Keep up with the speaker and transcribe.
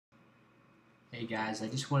Hey guys, I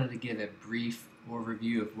just wanted to give a brief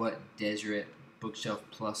overview of what Deseret Bookshelf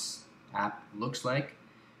Plus app looks like.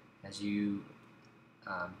 As you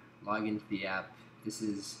log into the app, this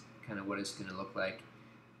is kind of what it's going to look like.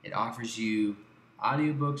 It offers you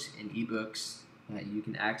audiobooks and ebooks that you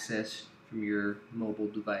can access from your mobile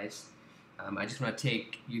device. I just want to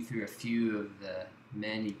take you through a few of the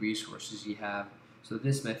many resources you have. So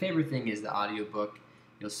my favorite thing is the audiobook.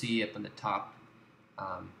 You'll see up on the top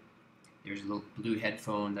um, there's a little blue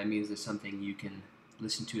headphone. That means there's something you can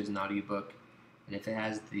listen to as an audiobook. And if it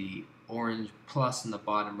has the orange plus in the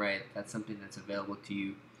bottom right, that's something that's available to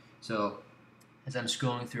you. So as I'm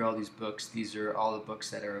scrolling through all these books, these are all the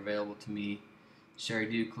books that are available to me. Sherry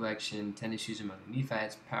Dew Collection, 10 Issues Among the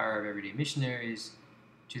Nephites, Power of Everyday Missionaries,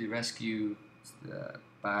 To the Rescue, the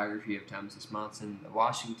biography of Thomas S. Monson, The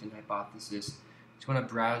Washington Hypothesis. Just want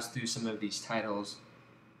to browse through some of these titles.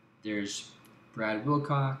 There's Brad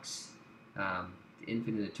Wilcox, The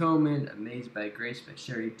Infinite Atonement, Amazed by Grace by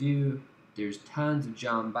Sherry Dew. There's tons of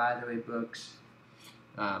John Bytheway books.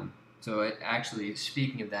 Actually,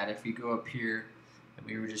 speaking of that, if we go up here and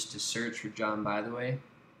we were just to search for John Bytheway,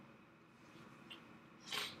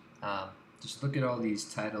 just look at all these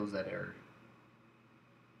titles that are,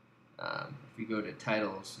 if we go to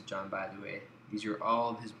titles, John Bytheway, these are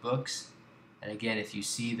all of his books. And again, if you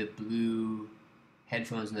see the blue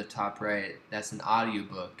headphones in the top right, that's an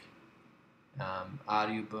audiobook.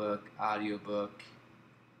 Audiobook.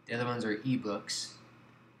 The other ones are ebooks.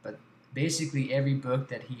 But basically every book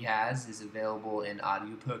that he has is available in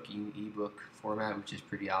audiobook and ebook format, which is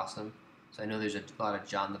pretty awesome. So I know there's a lot of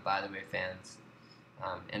John the Bytheway fans.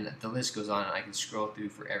 And the list goes on, and I can scroll through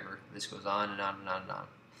forever. The list goes on and on and on and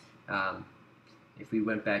on. If we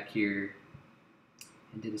went back here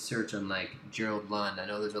and did a search on like Gerald Lund, I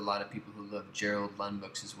know there's a lot of people who love Gerald Lund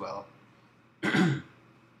books as well.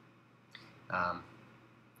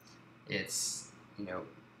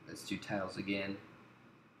 Let's do titles again.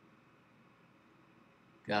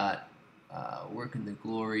 Got Work in the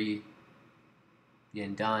Glory, The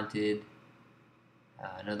Undaunted,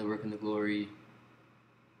 another Work in the Glory,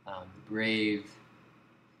 The Brave,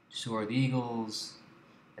 Soar the Eagles,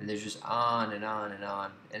 and there's just on and on and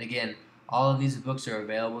on. And again, all of these books are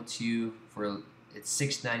available to you for it's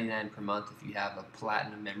 $6.99 per month if you have a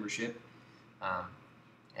platinum membership.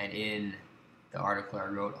 And in the article I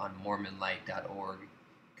wrote on mormonlight.org,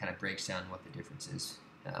 kind of breaks down what the difference is.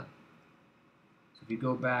 So if you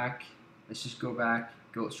go back, let's just go back,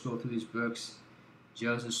 scroll through these books.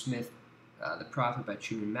 Joseph Smith, The Prophet by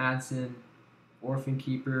Truman Madsen, Orphan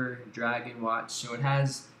Keeper, Dragon Watch. So it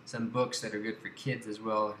has some books that are good for kids as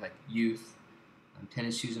well, like youth. 10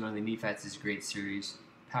 Issues Among the Nephites is a great series.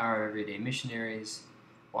 Power of Everyday Missionaries,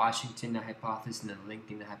 Washington, The Hypothesis, and then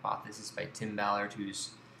Lincoln, The Hypothesis by Tim Ballard,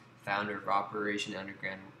 who's founder of Operation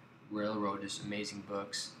Underground Railroad. Just amazing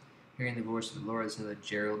books. Hearing the Voice of the Lord is another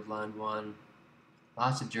Gerald Lund one.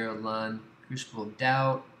 Lots of Gerald Lund. Crucible of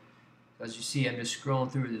Doubt. So as you see, I'm just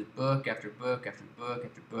scrolling through this book after book after book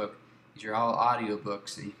after book. These are all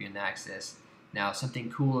audiobooks that you can access. Now,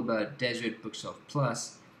 something cool about Deseret Bookshelf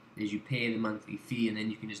Plus is you pay the monthly fee, and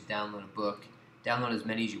then you can just download a book. Download as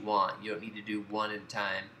many as you want. You don't need to do one at a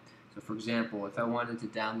time. So for example, if I wanted to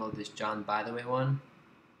download this John Bytheway one,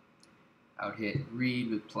 I would hit read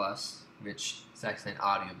with plus, which is actually an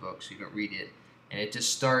audiobook, so you don't read it. And it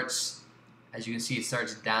just starts, as you can see, it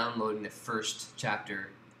starts downloading the first chapter,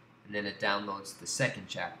 and then it downloads the second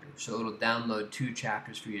chapter. So it'll download 2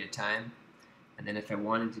 chapters for you at a time. And then if I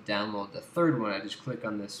wanted to download the third one, I just click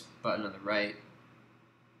on this button on the right.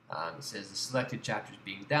 It says the selected chapter is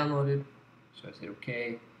being downloaded. So I say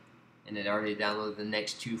OK, and it already downloaded the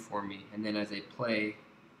next 2 for me. And then as I play,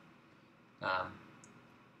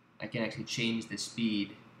 I can actually change the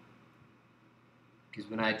speed, because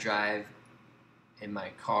when I drive in my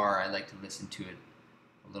car, I like to listen to it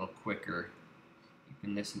a little quicker. You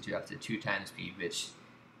can listen to it up to 2 times speed, which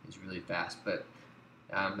is really fast. But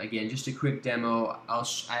again, just a quick demo.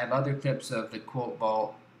 I have other clips of the quote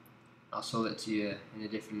vault. I'll show it to you in a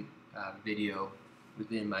different video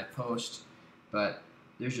within my post. But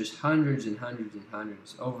there's just hundreds and hundreds and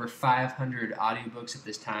hundreds, over 500 audiobooks at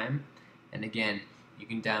this time. And again, you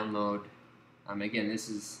can download, again, this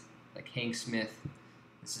is like Hank Smith.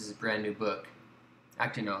 This is a brand new book.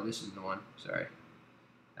 Actually, no, this is the one, sorry.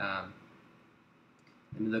 Let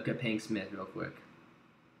me look up Hank Smith real quick.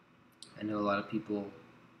 I know a lot of people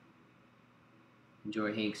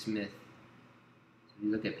enjoy Hank Smith. So if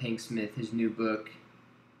you look at Hank Smith, his new book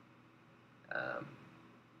that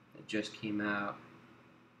just came out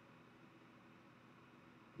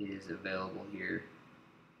is available here.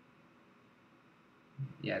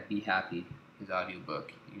 Yeah, Be Happy. his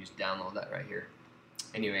audiobook. You just download that right here.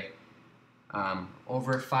 Anyway,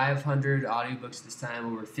 over 500 audiobooks this time,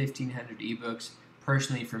 over 1,500 ebooks.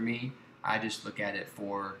 Personally, for me, I just look at it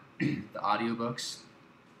for the audiobooks.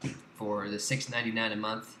 For the $6.99 a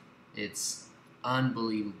month, it's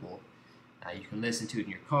unbelievable. You can listen to it in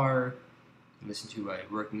your car, you can listen to it while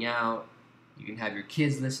you're working out, you can have your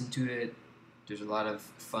kids listen to it. There's a lot of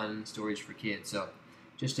fun stories for kids. So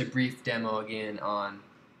just a brief demo again on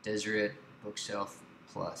Deseret Bookshelf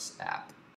Plus app.